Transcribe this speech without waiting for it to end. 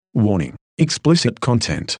Warning: explicit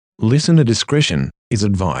content. Listener discretion is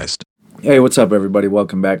advised. Hey, what's up, everybody?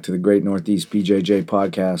 Welcome back to the Great Northeast BJJ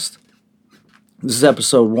podcast. This is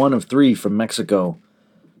episode 1 of 3 from Mexico.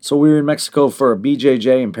 So we were in Mexico for a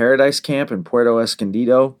BJJ in Paradise camp in Puerto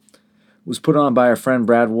Escondido. It was put on by our friend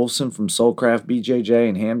Brad Wolfson from Soulcraft BJJ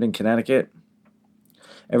in Hamden, Connecticut.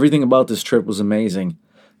 Everything about this trip was amazing.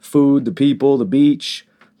 Food, the people, the beach,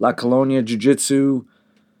 La Colonia Jiu-Jitsu.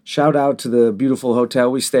 Shout out to the beautiful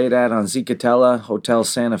hotel we stayed at on Zicatela, Hotel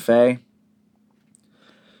Santa Fe.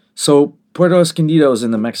 So Puerto Escondido is in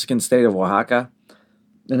the Mexican state of Oaxaca.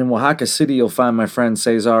 And in Oaxaca City, you'll find my friend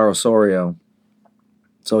Cesar Osorio.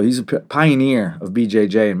 So he's a pioneer of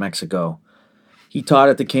BJJ in Mexico. He taught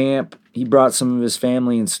at the camp. He brought some of his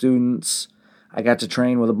family and students. I got to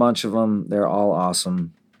train with a bunch of them. They're all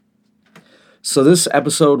awesome. So this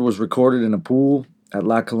episode was recorded in a pool at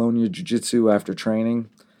La Colonia Jiu-Jitsu after training.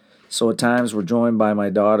 So at times we're joined by my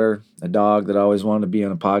daughter, a dog that always wanted to be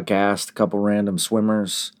on a podcast, a couple random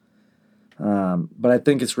swimmers. But I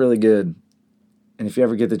think it's really good. And if you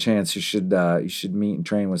ever get the chance, you should meet and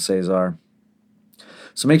train with Cesar.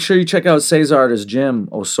 So make sure you check out Cesar at his gym,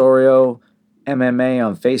 Osorio MMA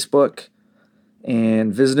on Facebook,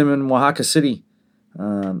 and visit him in Oaxaca City.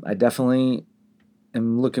 I definitely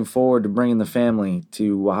am looking forward to bringing the family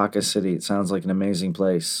to Oaxaca City. It sounds like an amazing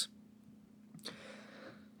place.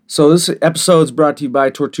 So this episode is brought to you by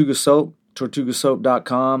Tortuga Soap,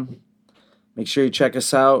 tortugasoap.com. Make sure you check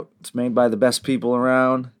us out. It's made by the best people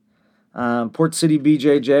around. Port City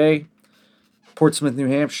BJJ, Portsmouth, New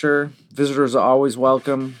Hampshire. Visitors are always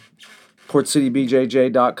welcome.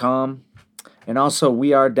 PortCityBJJ.com. And also,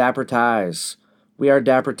 We Are Dapper Ties.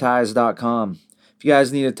 WeAreDapperTies.com. If you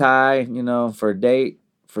guys need a tie, for a date,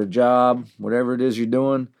 for a job, whatever it is you're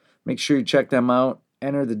doing, make sure you check them out.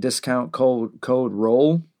 Enter the discount code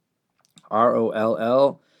ROLL,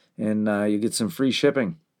 ROLL, and you get some free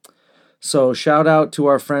shipping. So shout out to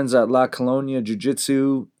our friends at La Colonia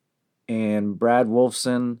Jiu-Jitsu and Brad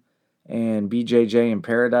Wolfson and BJJ in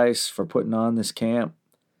Paradise for putting on this camp.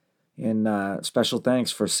 And special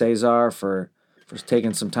thanks for Cesar for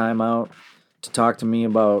taking some time out to talk to me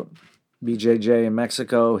about BJJ in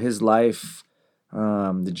Mexico, his life,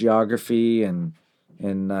 the geography and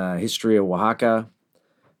history of Oaxaca.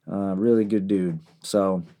 Really good dude.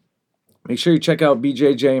 So make sure you check out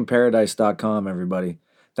bjjinparadise.com, everybody.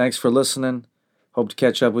 Thanks for listening. Hope to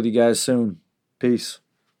catch up with you guys soon. Peace.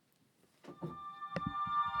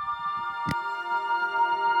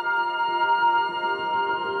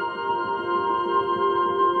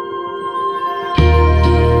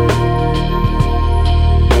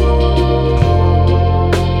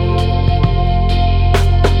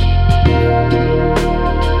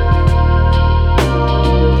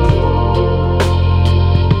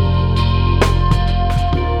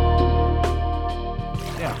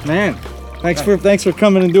 Man, thanks for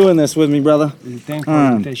coming and doing this with me, brother. Thanks for the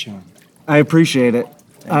invitation. I appreciate it.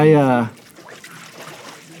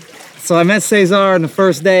 So I met Cesar on the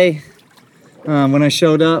first day when I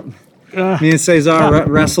showed up. Me and Cesar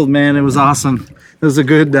wrestled, man. It was awesome. It was a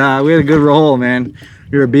good. We had a good roll, man.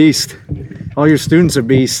 You're a beast. All your students are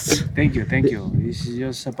beasts. Thank you. This is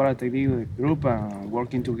just a part of the group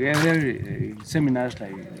working together, seminars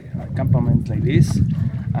like campaments like this,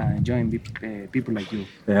 enjoying people like you.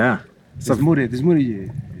 Yeah. So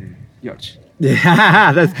Desmuri, George.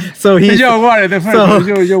 Yeah. So he's. You're worried, the first.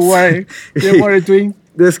 You're worried, twin.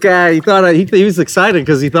 This guy, he was excited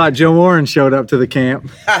because he thought Joe Warren showed up to the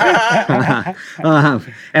camp. And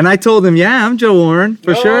I told him, yeah, I'm Joe Warren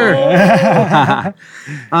for sure.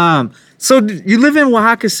 So you live in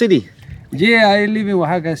Oaxaca City? Yeah, I live in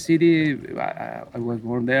Oaxaca City. I was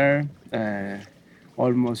born there,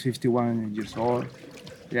 almost 51 years old.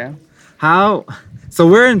 Yeah. So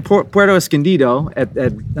we're in Puerto Escondido at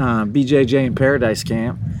BJJ in Paradise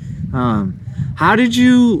Camp. How did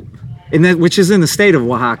you... which is in the state of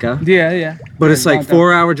Oaxaca. Yeah. But it's like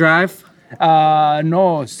 4-hour drive?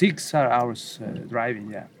 No, 6 hours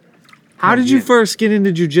driving, yeah. How did you first get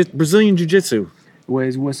into Brazilian Jiu-Jitsu?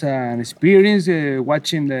 It was an experience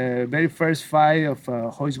watching the very first fight of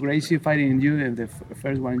Royce Gracie fighting the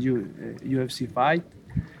first one UFC fight.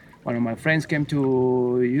 One of my friends came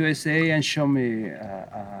to USA and showed me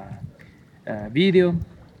a video.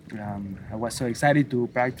 I was so excited to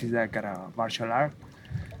practice that kind of martial art.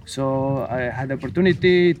 So I had the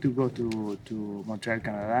opportunity to go to Montreal,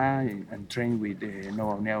 Canada, and train with the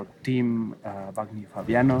Nova União team, Wagner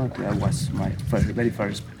Fabiano. That was my very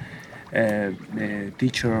first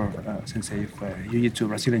teacher, sensei of Jiu-Jitsu,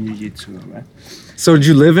 Brazilian Jiu-Jitsu. Right? So did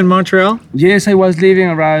you live in Montreal? Yes, I was living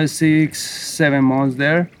around 6-7 months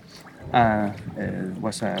there. It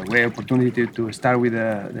was a great opportunity to start with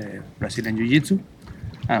the Brazilian Jiu-Jitsu.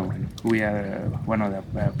 And we are one of the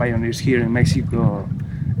pioneers here in Mexico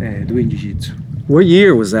doing Jiu-Jitsu. What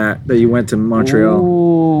year was that you went to Montreal?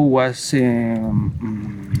 Was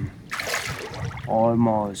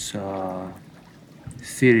almost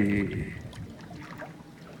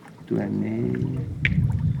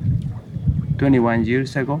 21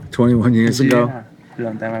 years ago. 21 years ago. Yeah, a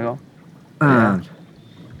long time ago.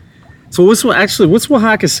 So what's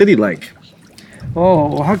Oaxaca City like?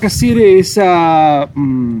 Oh, Oaxaca City is a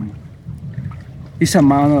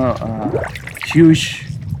huge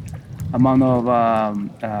amount of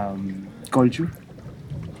culture,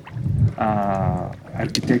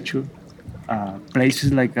 architecture,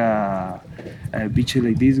 places like beaches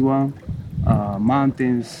like this one,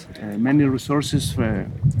 mountains, many resources,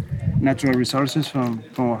 natural resources from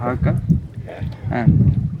Oaxaca.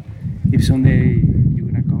 And if someday you're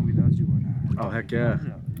gonna come with us, you're gonna. Oh heck yeah!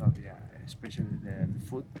 Love, yeah, especially the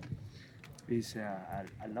food. Is a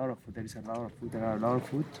lot of food. There is a lot of food. There are a lot of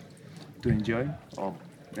food to enjoy.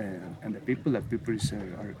 And the people are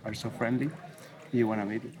so friendly. You wanna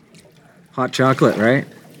meet it. Hot chocolate, right?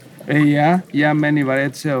 Yeah, many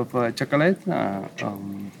varieties of chocolate.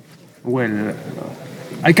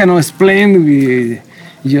 I cannot explain. We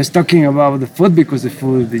just talking about the food because the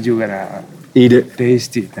food you gotta eat it,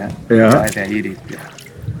 taste it. Yeah, eat it. Yeah.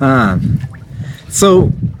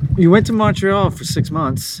 So you went to Montreal for 6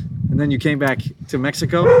 months, and then you came back to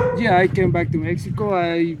Mexico. Yeah, I came back to Mexico.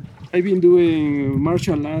 I've been doing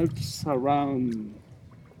martial arts around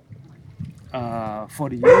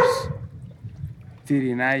 40 years,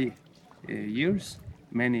 39 years,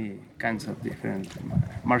 many kinds of different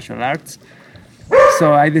martial arts.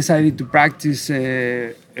 So I decided to practice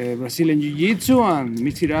Brazilian Jiu-Jitsu and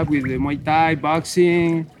mix it up with the Muay Thai,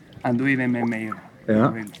 boxing, and doing MMA.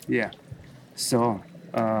 Yeah. Yeah. So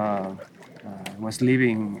I was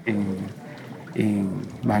living in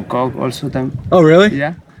Bangkok also. Oh, really?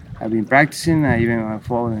 Yeah. I've been practicing. I even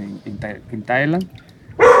fought in Thailand.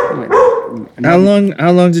 How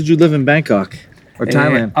long did you live in Bangkok or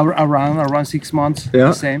Thailand? Around 6 months.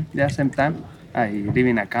 Yeah. Same time. I live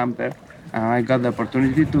in a camp there. I got the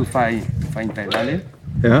opportunity to fight Thailand.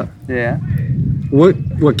 Yeah. Yeah.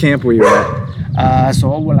 What camp were you at?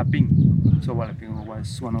 So Walaping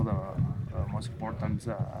was one of the most important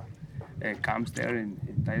camps there in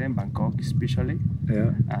Thailand, Bangkok especially.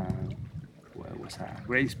 Yeah. It was a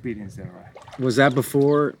great experience there. Right? Was that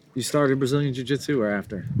before you started Brazilian Jiu-Jitsu or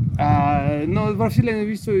after? No, Brazilian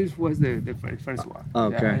Jiu-Jitsu was the first one.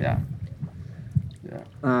 Okay. Yeah.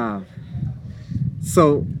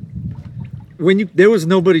 So there was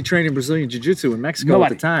nobody training Brazilian Jiu-Jitsu in Mexico at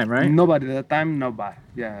the time, right? Nobody at the time, nobody.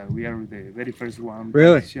 Yeah, we are the very first one.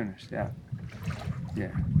 Really? Practitioners. Yeah.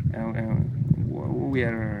 And we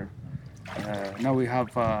are now we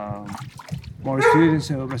have more students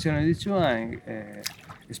of Brazilian Jiu-Jitsu and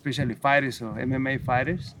especially fighters, so MMA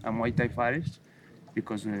fighters and Muay Thai fighters,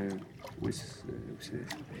 because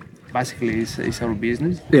basically it's our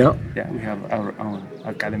business. Yeah. Yeah, we have our own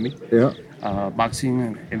academy. Yeah.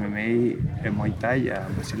 Boxing, MMA, Muay Thai,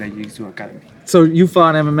 Brazilian Jiu-Jitsu Academy. So you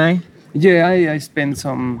fought MMA? Yeah, I spent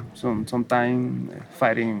some time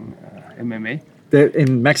fighting MMA.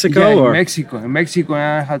 In Mexico? Yeah, or? In Mexico,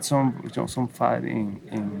 I had some fight in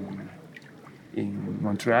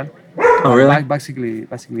Montreal. Oh, really? Basically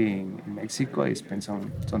in Mexico, I spent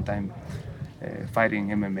some time fighting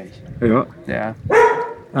MMA. Yeah.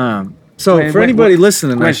 Yeah. So for anybody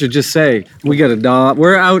listening, I should just say we got a dog.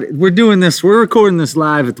 We're doing this. We're recording this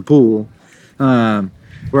live at the pool.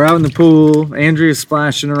 We're out in the pool. Andrea's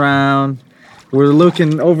splashing around. We're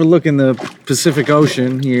overlooking the Pacific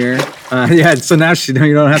Ocean here. Yeah, so now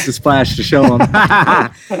you don't have to splash to show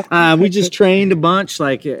them. We just trained a bunch,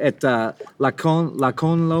 like at La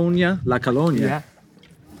Colonia. Yeah.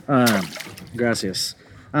 Gracias.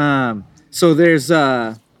 So there's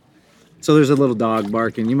a little dog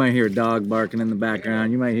barking. You might hear a dog barking in the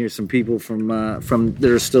background. You might hear some people from that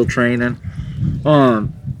are still training.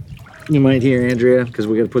 You might hear Andrea because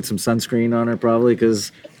we got to put some sunscreen on her probably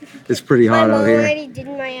because it's pretty hot out here. already did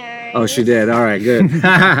my eyes. Oh, she did. All right, good.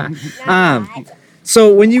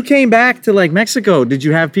 So when you came back to like Mexico, did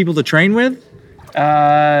you have people to train with?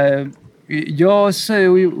 We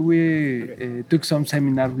took some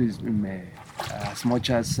seminars with as much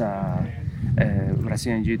as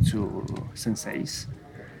Brazilian Jiu-Jitsu senseis.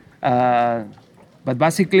 But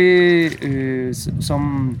basically,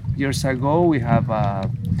 some years ago, we have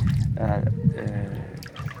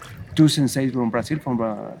two senseis from Brazil, from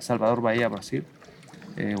Salvador Bahia, Brazil.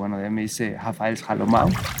 One of them is Rafael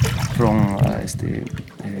Salomão from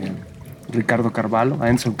Ricardo Carvalho,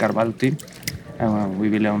 Enzo Carvalho team, and we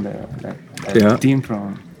belong the Yeah. team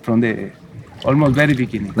from the almost very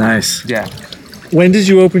beginning. Nice. Yeah. When did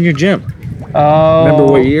you open your gym? Remember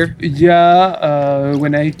what year? Yeah,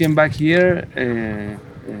 when I came back here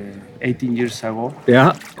 18 years ago,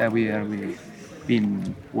 Yeah. we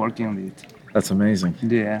been working on it. That's amazing.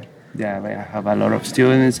 Yeah, I have a lot of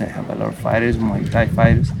students. I have a lot of fighters, Muay Thai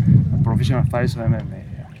fighters, professional fighters, so MMA.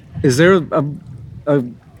 Yeah. Is there a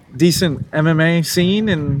decent MMA scene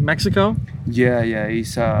in Mexico? Yeah,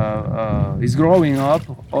 it's growing up,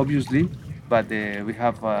 obviously, but we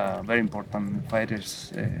have very important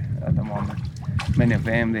fighters at the moment. Many of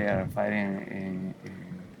them they are fighting in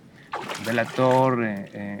Bellator,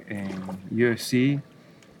 in UFC.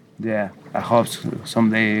 Yeah, I hope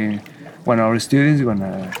someday one of our students is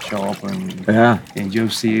gonna show up in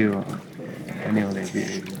UFC or any of the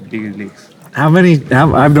biggest leagues. I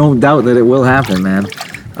have no doubt that it will happen, man.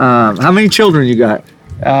 How many children you got?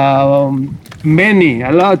 Many,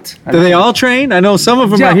 a lot. Do they all train? I know some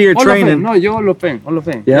of them are here all training. Of them. No, you all of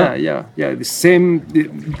them. Yeah? Yeah. The same.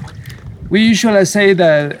 We usually say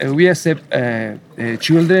that we accept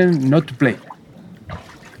children not to play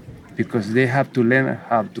because they have to learn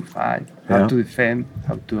how to fight, how to defend,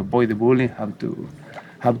 how to avoid the bullying, how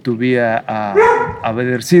to be a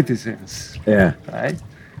better citizens. Yeah. Right.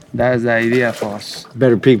 That's the idea for us.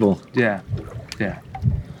 Better people. Yeah.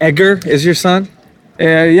 Edgar is your son?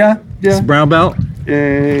 Yeah. He's brown belt?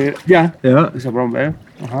 Yeah. Yeah. It's a brown belt.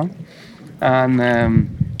 And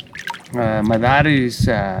my dad is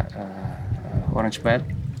orange belt.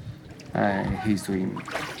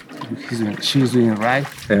 She's doing right.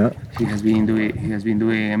 Yeah. He has been doing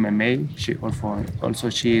MMA. She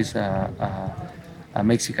is a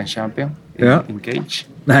Mexican champion in cage.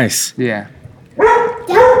 Nice. Yeah.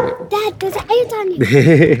 Dad, there's ants on you.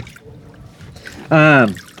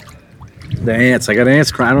 The ants. I got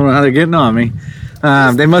ants crying. I don't know how they're getting on me.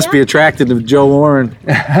 They must be attracted to Joe Warren.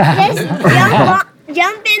 Just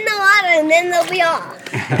jump in the water and then they'll be off.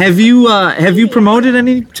 Have you promoted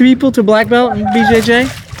any people to black belt in BJJ?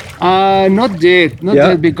 Not yet,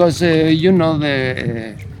 because we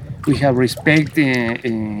have respect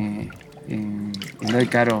in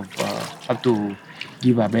that kind of how to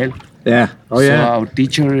give a belt. Yeah. Oh So yeah. our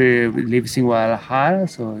teacher lives in Guadalajara,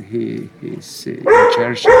 so he's in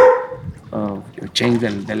charge of change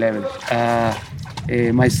the level.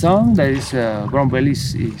 My son, that is brown belt,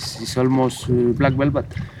 is almost black belt, but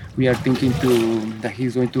we are thinking that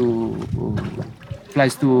he's going to fly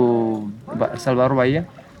to Salvador Bahia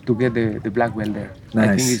to get the black belt there. I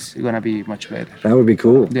think Nice. it's gonna be much better. That would be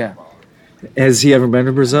cool. Yeah. Has he ever been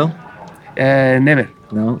to Brazil? Never.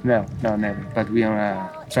 No. No, never. But we are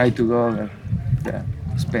try to go there. Yeah.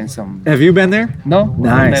 Spend some. Have you been there? No.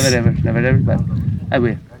 Nice. Never ever. But I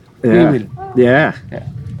will. Yeah. We will. Yeah. Yeah.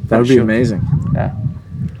 That would For be sure. amazing. Yeah.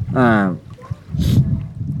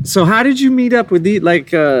 So how did you meet up with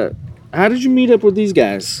how did you meet up with these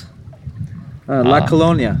guys? La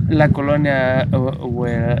Colonia. La Colonia,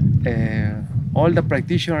 where all the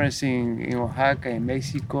practitioners in Oaxaca, in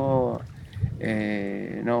Mexico,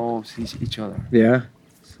 know each other. Yeah.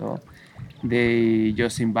 So they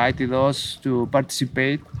just invited us to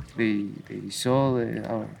participate. They saw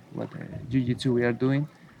what jiu-jitsu we are doing.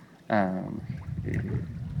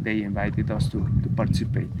 They invited us to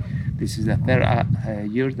participate. This is the third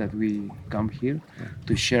year that we come here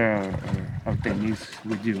to share our techniques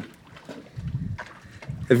with you.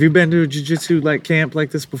 Have you been to a jiu-jitsu camp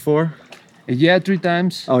like this before? Yeah, 3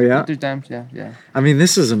 times. Oh, yeah? 3 times, yeah. I mean,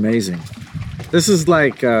 this is amazing. This is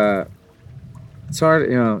it's hard,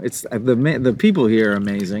 it's the people here are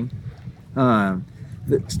amazing. The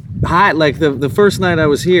first night I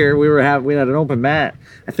was here, we had an open mat.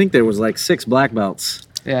 I think there was 6 black belts,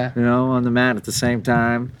 Yeah. on the mat at the same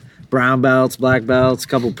time. Brown belts, black belts,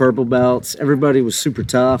 couple purple belts. Everybody was super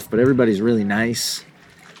tough, but everybody's really nice.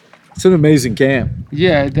 It's an amazing camp.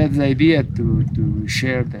 Yeah, that's the idea to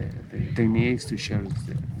share the techniques, to share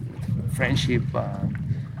the friendship,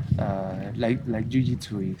 like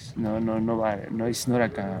jiu-jitsu is. No, it's not a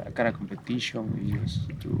kind of competition. We used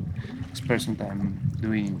to spend some time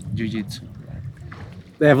doing jiu-jitsu.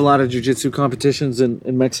 They have a lot of jiu-jitsu competitions in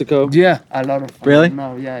Mexico. Yeah, a lot of fun. Really?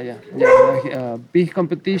 No, yeah. Big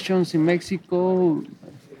competitions in Mexico,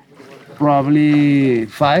 probably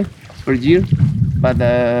 5 per year. But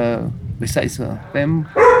besides them,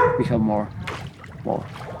 we have more.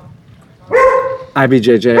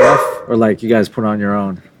 IBJJF, or you guys put on your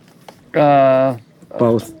own?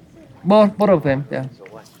 Both. Both of them, yeah.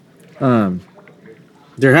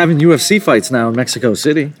 They're having UFC fights now in Mexico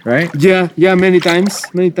City, right? Yeah, many times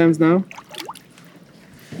now.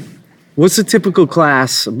 What's a typical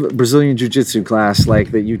class, Brazilian Jiu-Jitsu class,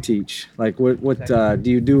 like that you teach? Like, what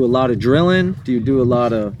do you do? A lot of drilling? Do you do a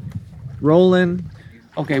lot of rolling?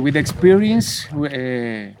 Okay, with experience,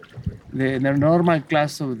 the normal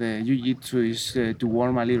class of the jiu-jitsu is to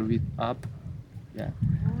warm a little bit up. Yeah.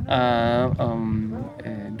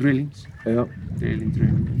 Drillings, Yep.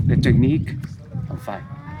 drilling, the technique, and fight.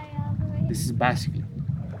 This is basically.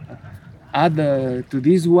 To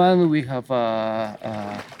this one, we have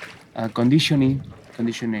a conditioning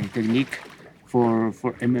technique for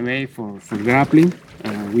MMA, for grappling.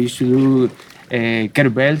 We used to do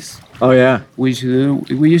kettlebells. Oh yeah. We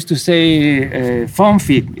used to say foam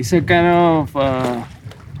fit. It's a kind of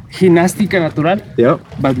gimnástica natural, Yep.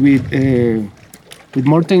 but with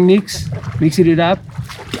more techniques, mixing it up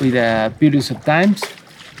with periods of times.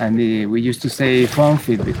 And we used to say foam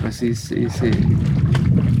fit because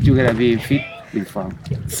you gotta be fit with foam.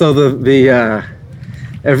 So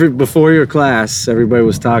before your class, everybody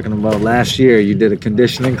was talking about last year. You did a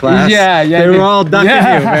conditioning class. Yeah. They were all ducking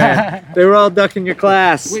you, man. They were all ducking your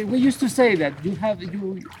class. We used to say that you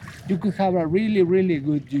could have a really, really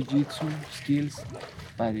good jiu-jitsu skills,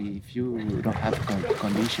 but if you don't have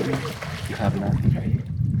conditioning, you have nothing. Right?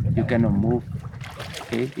 You cannot move.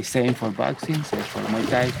 Okay, it's same for boxing, same for Muay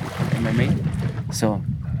Thai, for MMA. So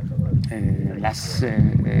last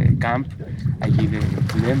camp, I give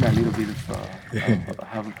to them a little bit of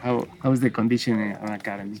how's the conditioning on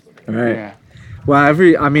academy. Right. Yeah.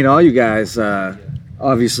 Well, all you guys,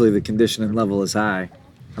 obviously the conditioning level is high.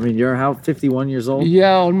 I mean, you're how 51 years old?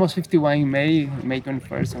 Yeah, almost 51 in May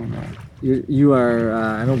 21st. You are.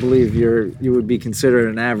 I don't believe you would be considered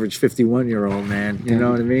an average 51-year-old man. You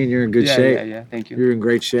know what I mean? You're in good shape. Yeah. Thank you. You're in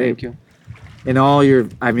great shape. Thank you. And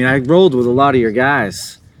I rolled with a lot of your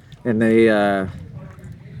guys, and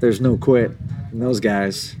there's no quit in those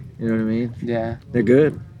guys. You know what I mean? Yeah. They're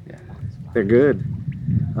good. Yeah. They're good.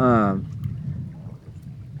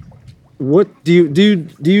 What do you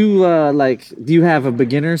have a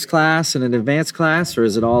beginner's class and an advanced class, or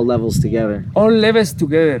is it all levels together? All levels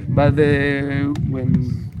together, but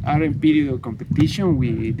when are in period of competition,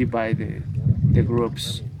 we divide the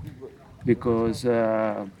groups because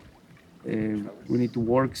we need to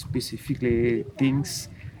work specifically things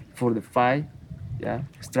for the fight, yeah,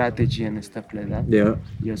 strategy and stuff like that. Yeah.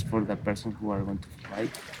 Just for the person who are going to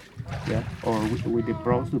fight, yeah, or with the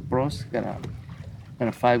pros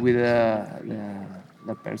gonna fight with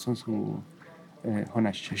the persons who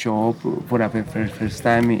gonna show up for the first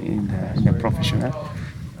time in the professional.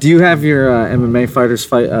 Do you have your MMA fighters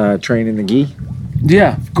train in the gi?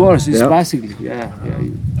 Yeah, of course. It's Yep. basically yeah.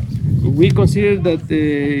 We consider that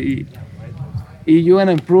if you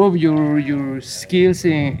wanna improve your skills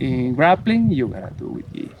in grappling, you gotta do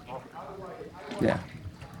with gi. Yeah.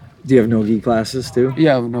 Do you have no gi classes too?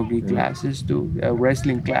 Yeah, no gi classes too.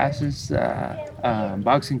 Wrestling classes,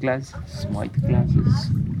 boxing classes, Muay Thai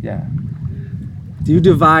classes. Yeah. Do you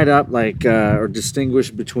divide up or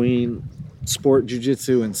distinguish between sport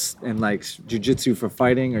jiu-jitsu and like jiu-jitsu for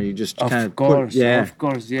fighting, or you just kind Of course, yeah.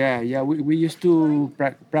 We used to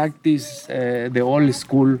practice the old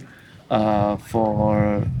school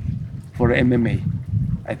for MMA.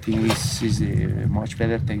 I think this is a much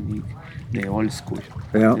better technique, the old school,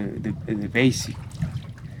 Yeah. the basic.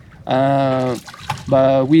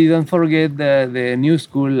 But we don't forget the new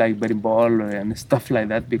school like ball and stuff like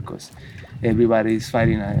that because everybody is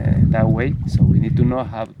fighting that way. So we need to know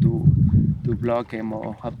how to block him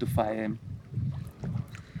or how to fight him.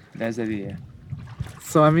 That's the idea.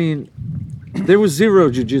 So I mean, there was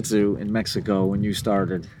zero jiu-jitsu in Mexico when you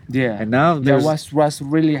started. Yeah. And now that there's was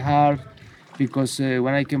really hard because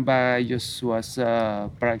when I came back, I just was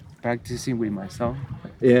practicing with my son,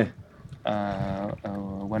 yeah.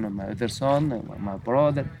 one of my other son, and my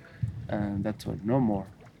brother, and that's all. No more.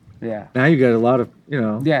 Yeah. Now you got a lot of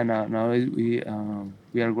Yeah. Now we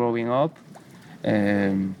are growing up.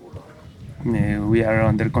 We are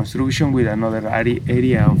under construction with another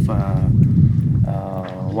area of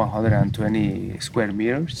 120 square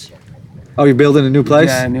meters. Oh, you're building a new place?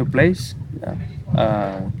 Yeah, a new place. Yeah.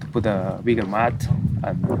 To put a bigger mat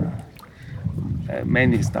and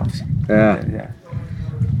many stuff. Yeah. Yeah.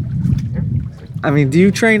 I mean, do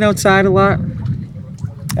you train outside a lot?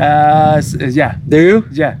 Yeah. Do you?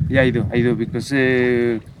 Yeah, I do because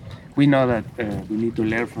we know that we need to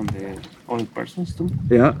learn from the other persons too.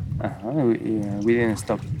 Yeah. We didn't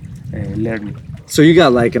stop learning. So you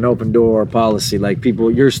got like an open door policy, like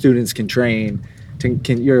your students can train.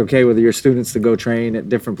 You're okay with your students to go train at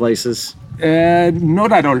different places?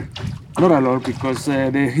 Not at all, because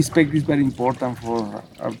the respect is very important for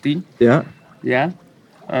our team. Yeah. Yeah,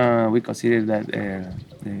 we consider that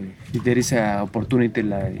if there is an opportunity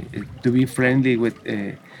like to be friendly with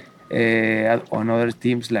on other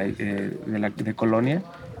teams like the Colonia,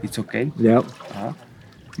 it's okay. Yep.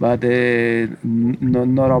 But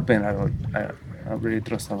not open at all. I really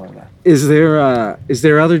trust about that. Is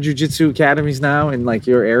there other jiu-jitsu academies now in like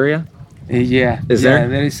your area? Yeah. Is yeah, there?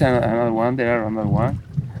 There is another one. There are another one.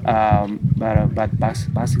 But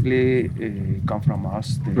basically come from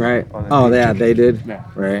us. The Right. other Oh, teams. yeah, they did. Yeah.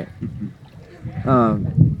 Right.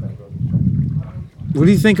 What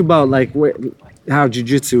do you think about like how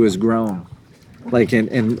jiu-jitsu has grown, like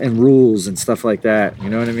in rules and stuff like that? You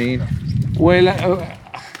know what I mean? Well,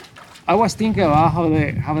 I was thinking about how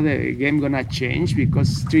the game gonna change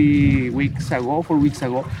because 4 weeks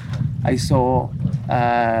ago, I saw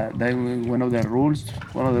that one of the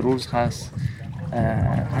rules has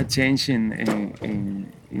had changed in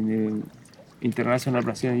the international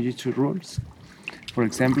Brazilian Jiu-Jitsu rules. For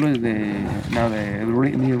example, now the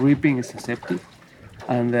knee ripping is accepted,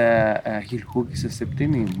 and heel hook is accepted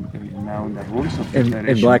now in the rules of the In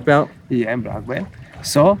federation. black belt? Yeah, in black belt.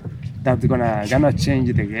 So that's gonna change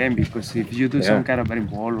the game because if you do some kind of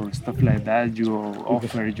ball or stuff like that, you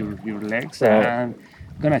offer your legs Right. and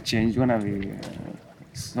gonna change. Gonna be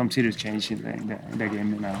some serious change in the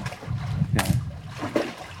game now. Yeah.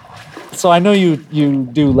 So I know you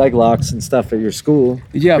do leg locks and stuff at your school.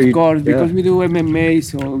 Yeah, Or of you- course, yeah. because we do MMA,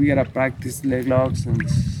 so we gotta practice leg locks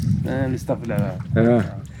and stuff like that. Yeah.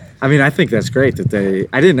 I mean, I think that's great that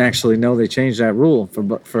I didn't actually know they changed that rule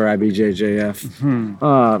for IBJJF.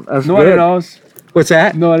 That's Nobody good. knows. What's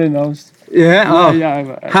that? Nobody knows. Yeah. Oh.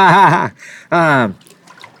 Yeah. Ha ha ha.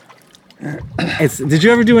 Did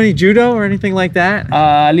you ever do any judo or anything like that?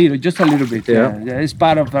 Just a little bit. Yeah. Yeah, it's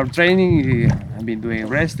part of our training. I've been doing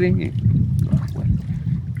wrestling.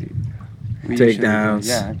 We usually do- Takedowns.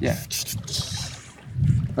 Yeah.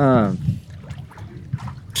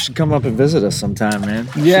 You should come up and visit us sometime, man.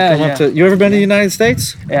 You should Yeah, come up yeah. you ever been to the United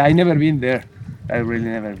States? I never been there. I really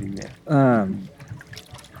never been there.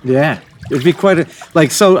 Yeah, it'd be quite a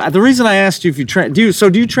So the reason I asked you if you train, do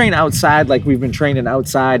you train outside? Like we've been training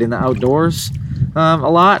outside in the outdoors, a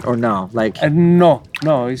lot, or no? Like No,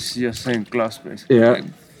 it's just in close place. Yeah.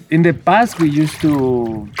 In the past, we used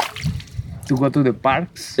to go to the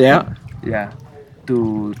parks. yeah. Yeah.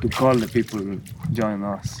 To call the people join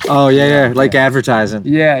us. Oh yeah, like advertising.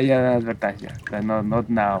 Yeah, advertise. Yeah, but not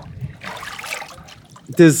now.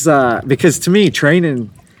 Does because to me training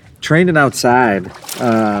outside,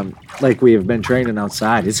 like we have been training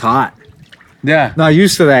outside, it's hot. Yeah. Not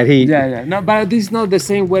used to that heat. Yeah. No, but this is not the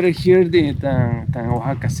same weather here than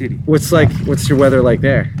Oaxaca City. What's your weather like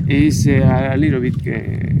there? It's a little bit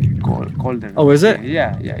colder. Oh, is it?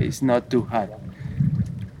 Yeah. It's not too hot.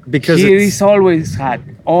 Because Here it's, is always hot.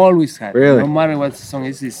 Always hot. Really? No matter what season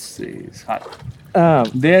is, it's hot. yeah.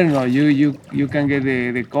 There, no, you can get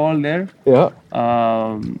the cold there.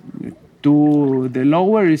 The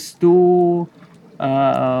lower is 2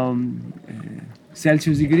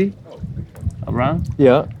 Celsius degree around.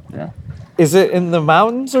 Yeah. Yeah. Is it in the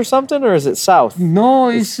mountains or something, or is it south? No,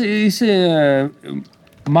 it's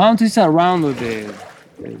mountains around the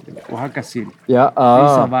Oaxaca City. Yeah.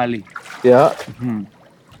 It's a valley. Yeah.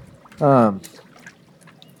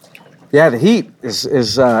 Yeah, the heat is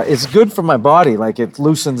it's good for my body. Like it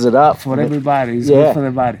loosens it up For everybody, it's Yeah. good for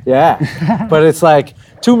the body. Yeah, but it's like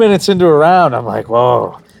 2 minutes into a round, I'm like,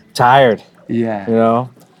 whoa, tired, Yeah. you know.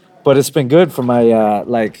 But it's been good for my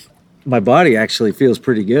my body. Actually feels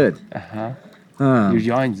pretty good. Your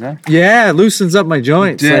joints, huh? Yeah, it loosens up my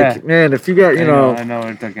joints. Yeah. Like man, if you got I know what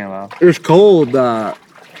you're talking about. it's cold.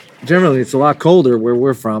 Generally, it's a lot colder where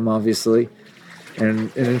we're from, obviously,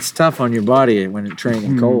 and it's tough on your body when it's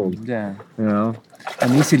training cold. Yeah. You know.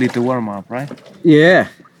 And easily to warm up, right? Yeah,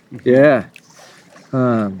 yeah.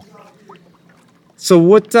 So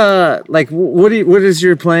what what is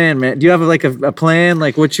your plan, man? Do you have like a plan,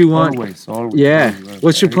 like what you want? Always. Yeah.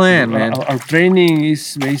 What's your plan, man? Our training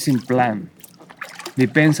is based in plan.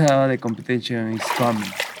 Depends how the competition is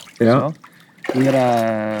coming. Yeah. So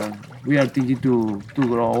we are thinking to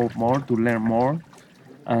grow more, to learn more,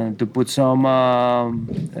 and to put some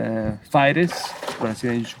fighters,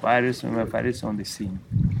 Brazilian fighters, MMA fighters on the scene.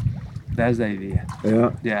 That's the idea. Yeah.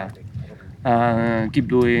 Yeah. Keep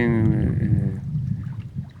doing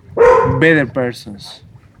better persons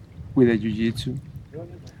with the jiu-jitsu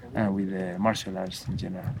and with the martial arts in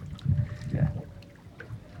general. Yeah.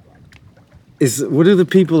 What do the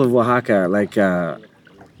people of Oaxaca like?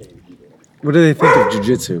 What do they think of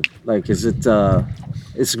jiu-jitsu? Like, is it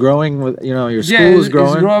it's growing with your school is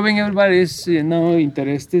growing? It's growing. Everybody is now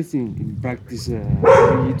interested in practice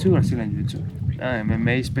jiu-jitsu, Brazilian jiu-jitsu,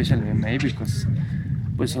 MMA, especially MMA, because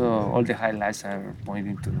So all the highlights are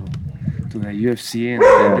pointing to the UFC, and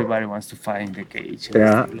everybody wants to fight in the cage. And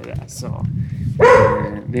Yeah. stuff like that. So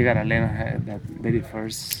they gotta learn that very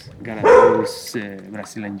first. Gotta do this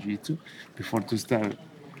Brazilian Jiu-Jitsu before to start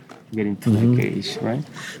getting to the cage, right?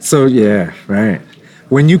 So yeah, right.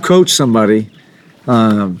 When you coach somebody,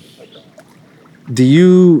 do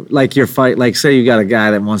you like your fight? Like, say you got a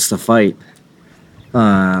guy that wants to fight.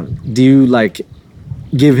 Do you like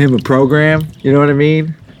give him a program? You know what I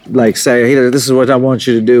mean? Like, say, hey, this is what I want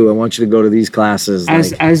you to do. I want you to go to these classes.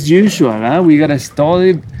 As usual, huh? We gotta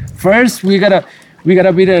study first. We gotta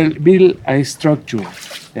build a structure.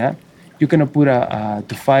 Yeah, you cannot put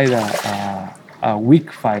to fight a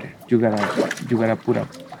weak fighter. You gotta put a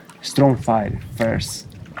strong fighter first,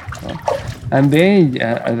 and then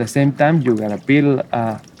at the same time you gotta build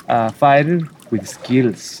a fighter with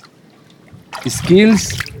skills.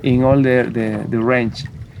 Skills in all the range.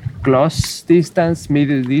 Close distance,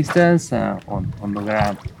 middle distance, on the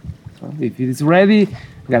ground. So if it is ready,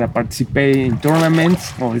 gotta participate in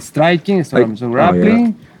tournaments or striking, tournaments of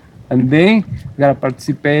grappling, and then gotta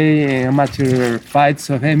participate in amateur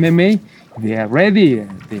fights of MMA. They are ready,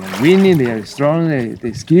 they are winning, they are strong,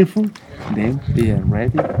 they're skillful, then they are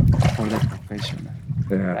ready for the professional.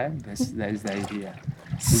 Yeah. Right? That is the idea.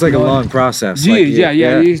 It's like a long process. Yeah, like,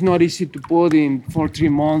 yeah. It's not easy to put in for 3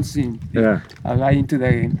 months a guy into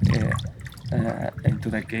the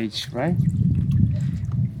cage, right?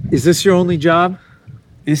 Is this your only job?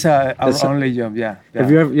 It's our only job. Yeah.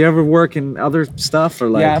 Have you ever work in other stuff or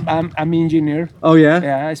like? Yeah, I'm engineer. Oh yeah.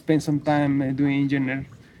 Yeah, I spend some time doing engineer.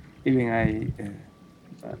 Even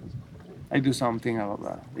I do something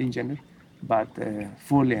about engineer, but I'm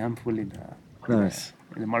fully Nice.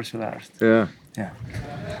 in the martial arts. Yeah. Yeah.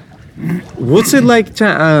 What's it like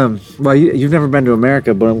to, well, you've never been to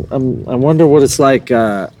America, but I wonder what it's like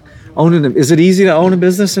owning is it easy to own a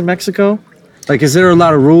business in Mexico? Like, is there a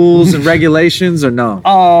lot of rules and regulations or no?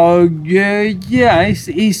 Oh, yeah, it's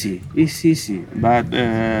easy. It's easy. But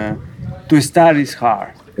to start is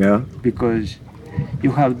hard Yeah. because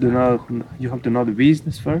you have to know the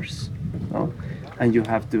business first, no? And you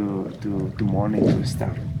have to monitor to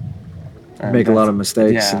start. And Make a lot that's- of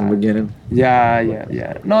mistakes in the beginning.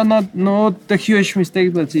 Yeah. No, not a huge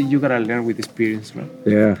mistake, but you gotta learn with experience, right?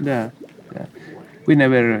 Yeah. Yeah. We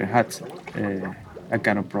never had a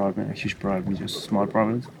kind of problem, a huge problem, just small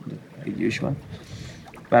problems, like usual.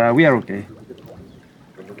 But we are okay.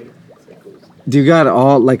 Do you got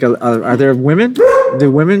all like are there women? Do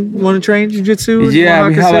women want to train jiu-jitsu? in Yeah,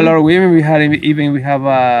 we Oaxaca have a City? lot of women. We have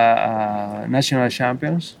national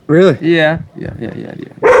champions. Really? Yeah. We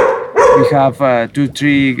have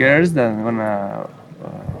 2-3 girls that are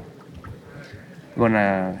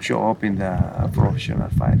gonna show up in the professional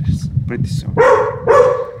fighters pretty soon.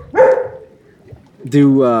 Do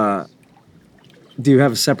you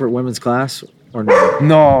have a separate women's class or no?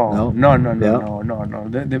 No. Yeah.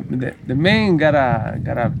 The men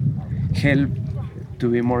gotta help to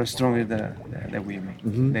be more stronger than the women.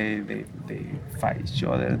 Mhm. They fight each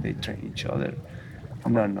other. They train each other.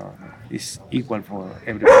 No. It's equal for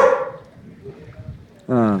everybody.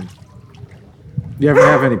 You ever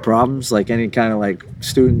have any problems, like any kind of like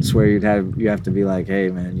students where you have to be like, hey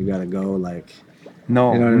man, you gotta go, like,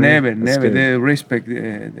 No, You know what I mean? never. That's good. The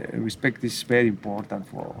respect is very important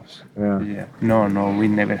for us. Yeah. No, we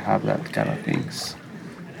never have that kind of things.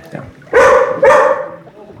 Yeah.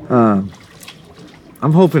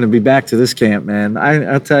 I'm hoping to be back to this camp, man.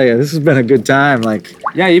 I'll tell you, this has been a good time. Like,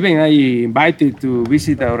 Yeah, even I invited to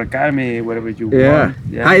visit our academy wherever you yeah. want.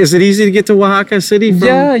 Hi, is it easy to get to Oaxaca City? From,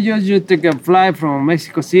 Yeah, you take a flight from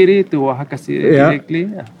Mexico City to Oaxaca City Yeah. directly.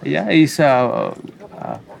 Yeah, it's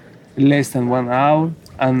less than 1 hour.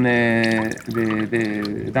 And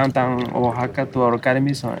the downtown Oaxaca to our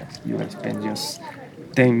academy, so you will spend just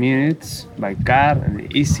 10 minutes by car and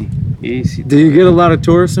easy. Do you get a lot of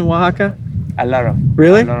tourists in Oaxaca? A lot of.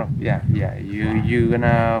 Really? A lot of, yeah. You're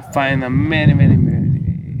gonna find many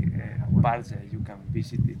parks that you can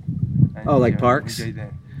visit it. And Oh, like you parks? enjoy the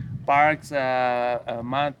parks,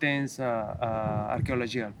 mountains,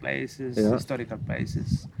 archaeological places, Yeah. historical places.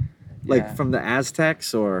 Like Yeah. from the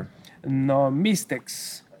Aztecs or? No,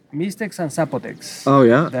 Mixtecs and Zapotecs. Oh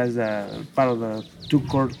yeah. That's part of the two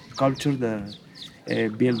core culture that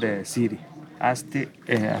built the city.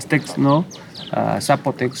 Aztecs, no,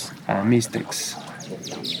 Zapotecs, Mixtecs.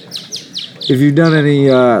 Have you done any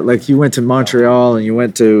like you went to Montreal and you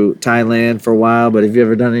went to Thailand for a while, but have you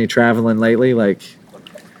ever done any traveling lately? Like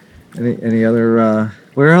any other?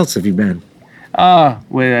 Where else have you been? Well,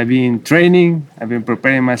 I've been training. I've been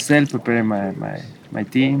preparing myself, preparing my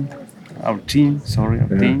team, our team. Yeah,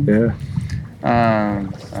 team. yeah.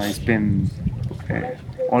 I spend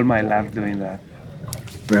all my life doing that.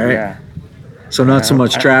 Right. Yeah. So not so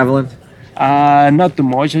much traveling. Not too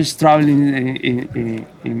much. Just traveling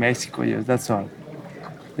in Mexico. Yes, that's all.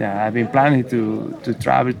 Yeah, I've been planning to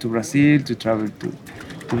travel to Brazil, to travel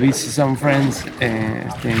to visit some friends,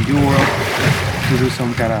 stay in Europe, to do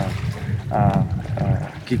some kind of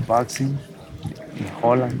kickboxing in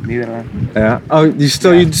Holland, Netherlands. Yeah. Oh, you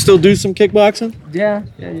still do some kickboxing? Yeah.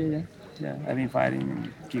 I've been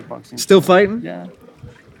fighting kickboxing. Still fighting? Yeah.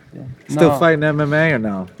 Still No. fighting MMA or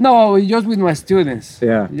no? No, just with my students.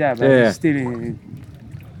 Yeah. Yeah, but Yeah. still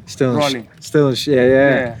Still rolling. yeah.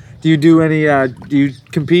 Yeah. Do you do any? Do you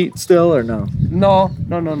compete still or no? No,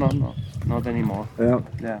 not anymore. Yeah.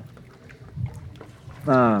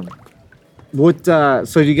 Yeah. What?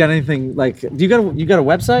 So you got anything like? You got a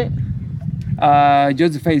website?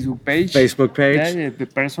 Just the Facebook page. Facebook page? Yeah, the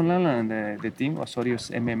personal and the team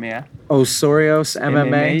Osorio's MMA. Osorios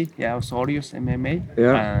MMA. Yeah, Osorio's MMA.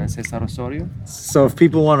 Yeah. And Cesar Osorio. So if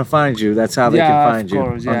people want to find you, that's how they can find you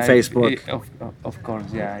course, on yeah. Facebook. Of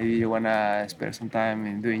course, yeah. If you wanna spend some time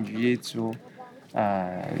in doing jiu-jitsu,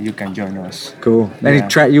 you can join us. Cool.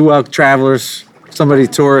 Yeah. You welcome travelers? Somebody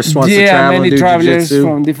tourist wants to travel many and do travelers jiu-jitsu?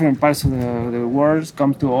 from different parts of the world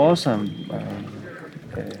come to us and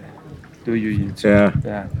do jiu-jitsu.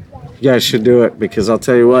 Yeah. You guys should do it because I'll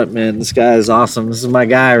tell you what, man, this guy is awesome. This is my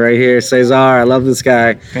guy right here, Cesar. I love this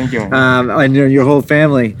guy. Thank you. And your whole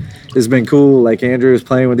family has been cool. Like Andrew was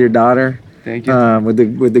playing with your daughter. Thank you.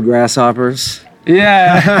 With the grasshoppers.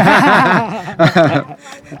 Yeah.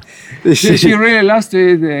 she really loves to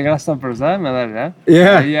eat the grasshoppers, huh, Madal, huh?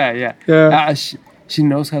 Yeah. Yeah. She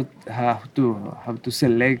knows how to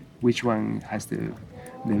select which one has the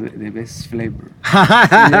best flavor.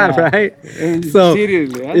 Right? So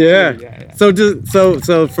seriously, huh? yeah.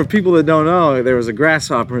 So for people that don't know, there was a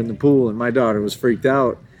grasshopper in the pool, and my daughter was freaked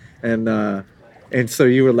out, and so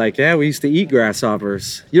you were like, yeah, we used to eat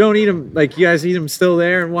grasshoppers. You don't eat them, like you guys eat them still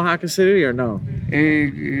there in Oaxaca City or no?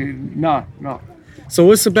 No. So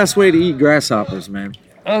what's the best way to eat grasshoppers, man?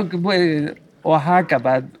 Okay, well, Oaxaca,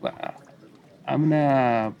 but I'm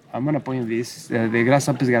gonna point this. The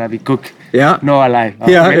grasshopper is gonna be cooked. Yeah. No alive.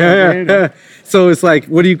 Yeah. So it's like,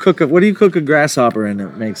 what do you cook a grasshopper in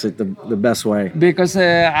that makes it the best way? Because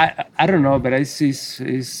I don't know, but it's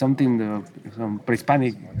something some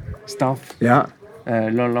pre-Hispanic stuff. Yeah.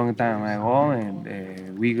 Long time ago, and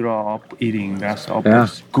we grow up eating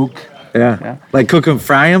grasshoppers, cook. Yeah. Like cook them,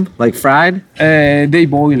 fry them, like fried? They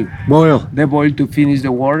boil. Boil. They boil to finish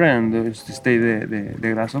the water and to stay the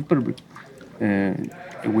grasshopper with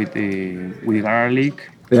garlic.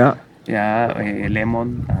 Yeah. Yeah,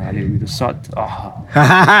 lemon, a little bit of salt. Oh.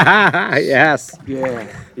 Yes. Yeah.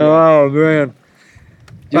 Oh man.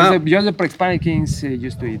 Just the Hispanic kings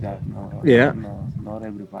used to eat that. No, Yeah. No, not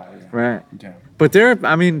everybody. Right. Yeah. But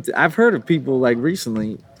I've heard of people like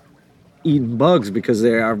recently eating bugs because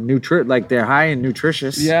they are they're high and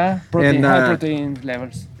nutritious. Yeah, protein, And, high protein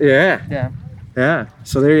levels. Yeah. Yeah.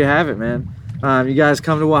 So there you have it, man. You guys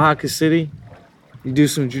come to Oaxaca City. You do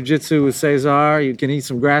some jiu-jitsu with Cesar. You can eat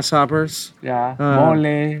some grasshoppers. Yeah.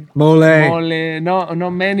 Mole. No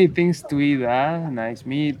many things to eat. Nice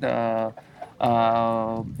meat.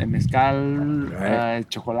 Mezcal. Right.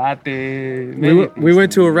 Chocolate. We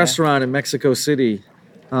went to a restaurant in Mexico City.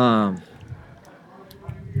 I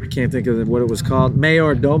can't think of what it was called.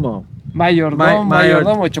 Mayordomo.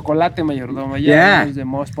 Mayordomo, Chocolate Mayordomo. Yeah. It's the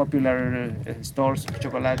most popular stores of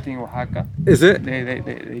chocolate in Oaxaca. Is it?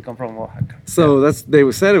 They come from Oaxaca. So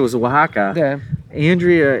they said it was Oaxaca. Yeah.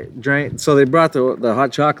 Andrea drank. So they brought the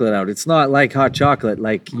hot chocolate out. It's not like hot chocolate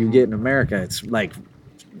like you get in America. It's like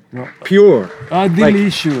pure. Oh,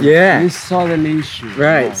 delicious. Yeah. It's so delicious.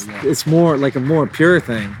 Right. Yeah. It's more like a more pure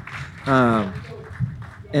thing.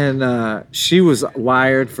 And she was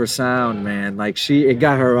wired for sound, man. Like it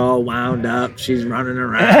got her all wound up. She's running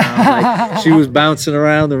around. Like she was bouncing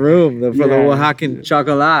around the room for the Oaxacan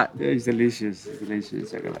chocolate. Yeah, it's delicious. It's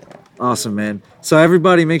delicious chocolate. Awesome, man. So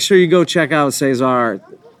everybody, make sure you go check out Cesar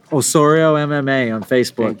Osorio MMA on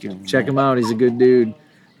Facebook. Thank you. Check him out. He's a good dude.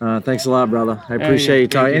 Thanks a lot, brother. I appreciate you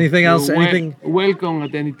talking. Anything else? Anything? Welcome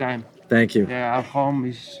at any time. Thank you. Yeah, our home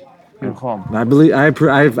is your home. I believe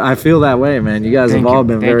I feel that way, man. You guys have all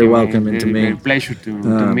been very welcoming to me. Very pleasure to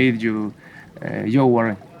meet you, Joe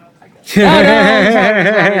Warren.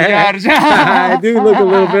 I do look a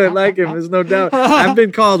little bit like him. There's no doubt. I've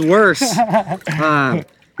been called worse.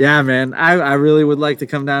 Yeah, man. I really would like to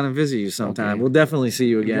come down and visit you sometime. Okay. We'll definitely see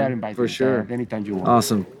you You are again invited, for sure. anytime you want.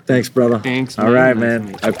 Awesome. Thanks, brother. Thanks. All right, Nice to man.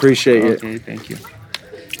 meet you. I appreciate it. Okay, thank you.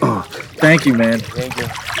 Oh, thank you, man. Thank you.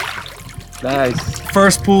 Nice.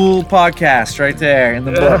 first pool podcast right there in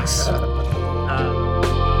the books.